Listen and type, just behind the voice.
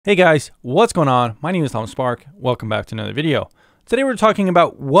Hey guys, what's going on? My name is Tom Spark. Welcome back to another video. Today we're talking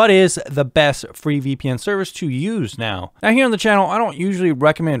about what is the best free VPN service to use now. Now here on the channel, I don't usually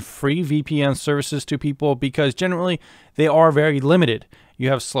recommend free VPN services to people because generally they are very limited. You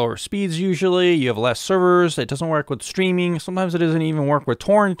have slower speeds usually, you have less servers, it doesn't work with streaming, sometimes it doesn't even work with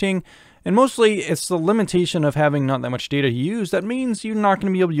torrenting. And mostly it's the limitation of having not that much data to use that means you're not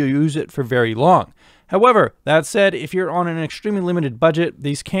going to be able to use it for very long. However, that said, if you're on an extremely limited budget,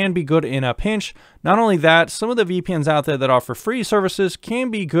 these can be good in a pinch. Not only that, some of the VPNs out there that offer free services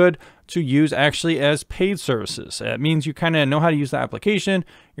can be good to use actually as paid services. It means you kind of know how to use the application,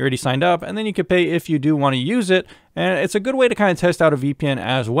 you're already signed up, and then you can pay if you do want to use it. And it's a good way to kind of test out a VPN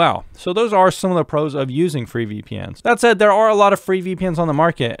as well. So those are some of the pros of using free VPNs. That said, there are a lot of free VPNs on the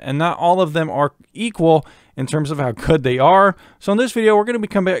market, and not all of them are equal in terms of how good they are. So in this video, we're going to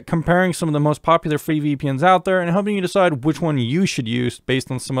be comparing some of the most popular free VPNs out there and helping you decide which one you should use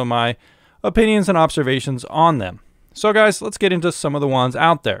based on some of my opinions and observations on them. So guys, let's get into some of the ones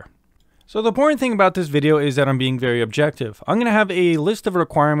out there. So the important thing about this video is that I'm being very objective. I'm going to have a list of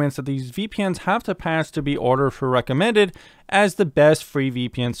requirements that these VPNs have to pass to be ordered for recommended as the best free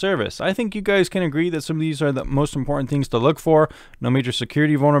VPN service. I think you guys can agree that some of these are the most important things to look for. No major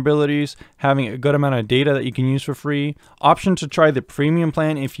security vulnerabilities, having a good amount of data that you can use for free, option to try the premium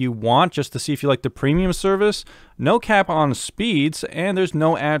plan if you want, just to see if you like the premium service, no cap on speeds, and there's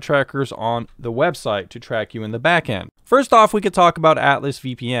no ad trackers on the website to track you in the back end. First off, we could talk about Atlas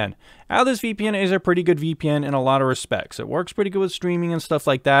VPN. Atlas VPN is a pretty good VPN in a lot of respects. It works pretty good with streaming and stuff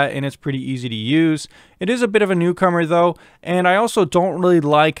like that, and it's pretty easy to use. It is a bit of a newcomer though, and I also don't really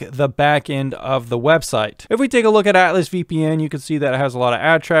like the back end of the website. If we take a look at Atlas VPN, you can see that it has a lot of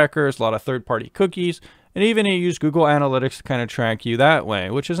ad trackers, a lot of third-party cookies, and even it uses Google Analytics to kind of track you that way,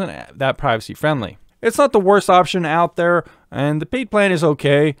 which isn't that privacy friendly. It's not the worst option out there, and the paid plan is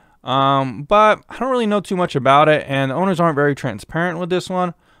okay. But I don't really know too much about it, and the owners aren't very transparent with this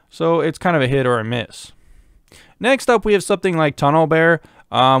one, so it's kind of a hit or a miss. Next up, we have something like Tunnelbear,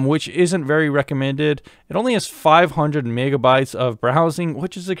 which isn't very recommended. It only has 500 megabytes of browsing,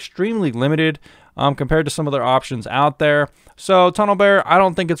 which is extremely limited compared to some other options out there. So Tunnelbear, I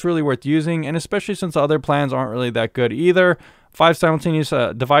don't think it's really worth using, and especially since the other plans aren't really that good either. 5 simultaneous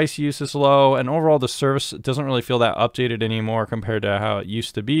device use is low, and overall the service doesn't really feel that updated anymore compared to how it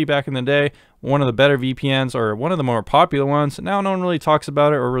used to be back in the day. One of the better VPNs, or one of the more popular ones. Now no one really talks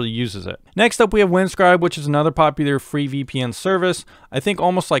about it or really uses it. Next up, we have Winscribe, which is another popular free VPN service. I think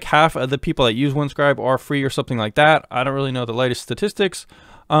almost like half of the people that use Winscribe are free or something like that. I don't really know the latest statistics.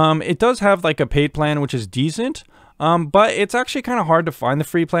 It does have like a paid plan, which is decent. But it's actually kind of hard to find the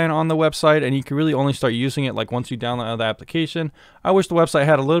free plan on the website, and you can really only start using it like once you download the application. I wish the website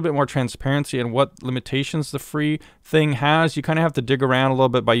had a little bit more transparency in what limitations the free thing has. You kind of have to dig around a little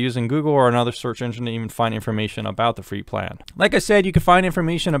bit by using Google or another search engine to even find information about the free plan. Like I said, you can find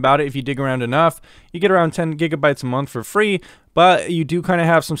information about it if you dig around enough. You get around 10 gigabytes a month for free, but you do kind of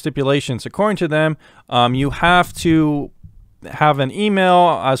have some stipulations. According to them, you have to have an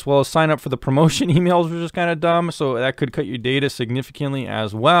email as well as sign up for the promotion emails, which is kind of dumb, so that could cut your data significantly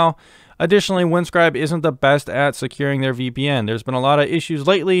as well. Additionally, Winscribe isn't the best at securing their VPN. There's been a lot of issues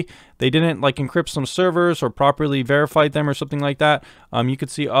lately. They didn't like encrypt some servers or properly verified them or something like that. You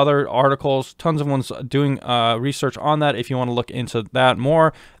could see other articles, tons of ones doing research on that if you want to look into that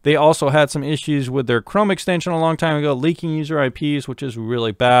more. They also had some issues with their Chrome extension a long time ago, leaking user IPs, which is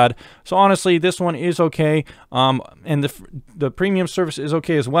really bad. So honestly, this one is okay, and the premium service is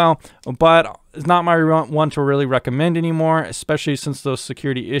okay as well, but it's not my one to really recommend anymore, especially since those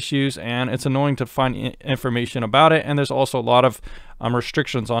security issues, and it's annoying to find information about it. And there's also a lot of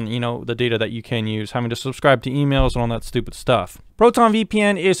restrictions on, the data that you can use, having to subscribe to emails and all that stupid stuff. Proton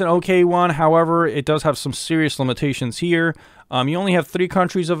VPN is an okay one. However, it does have some serious limitations here. You only have 3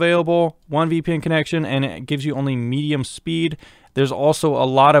 countries available, 1 VPN connection, and it gives you only medium speed. There's also a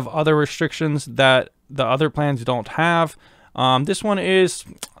lot of other restrictions that the other plans don't have. This one is,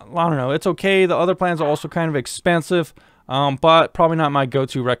 I don't know, it's okay. The other plans are also kind of expensive, but probably not my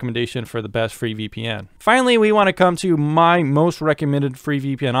go-to recommendation for the best free VPN. Finally, we want to come to my most recommended free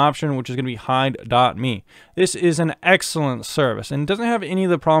VPN option, which is going to be Hide.me. This is an excellent service and doesn't have any of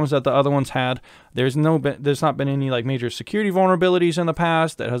the problems that the other ones had. There's not been any like major security vulnerabilities in the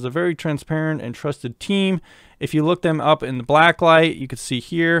past. It has a very transparent and trusted team. If you look them up in the blacklight, you can see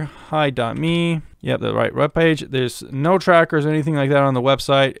here, Hide.me. Yep, the right web page. There's no trackers or anything like that on the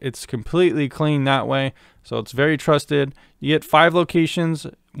website. It's completely clean that way. So it's very trusted. You get 5 locations,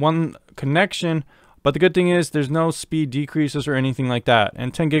 1 connection, But the good thing is there's no speed decreases or anything like that.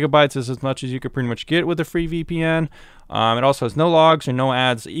 And 10 gigabytes is as much as you could pretty much get with a free VPN. It also has no logs or no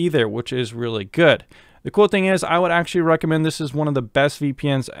ads either, which is really good. The cool thing is I would actually recommend this is one of the best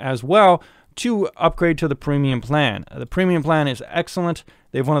VPNs as well to upgrade to the premium plan. The premium plan is excellent.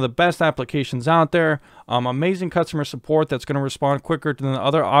 They have one of the best applications out there. Amazing customer support that's going to respond quicker than the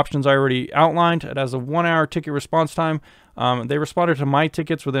other options I already outlined. It has a 1-hour ticket response time. They responded to my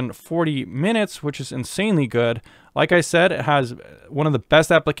tickets within 40 minutes, which is insanely good. Like I said, it has one of the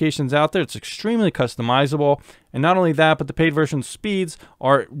best applications out there. It's extremely customizable. And not only that, but the paid version speeds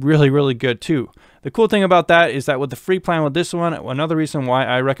are really, really good too. The cool thing about that is that with the free plan with this one, another reason why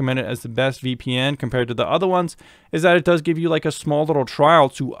I recommend it as the best VPN compared to the other ones is that it does give you like a small little trial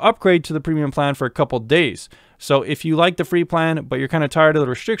to upgrade to the premium plan for a couple days. So if you like the free plan, but you're kind of tired of the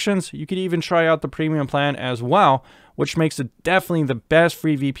restrictions, you could even try out the premium plan as well, which makes it definitely the best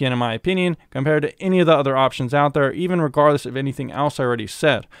free VPN in my opinion compared to any of the other options out there, even regardless of anything else I already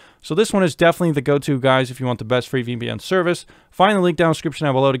said. So this one is definitely the go-to, guys, if you want the best free VPN service. Find the link down in the description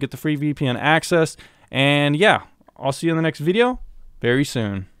down below to get the free VPN access. And yeah, I'll see you in the next video very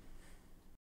soon.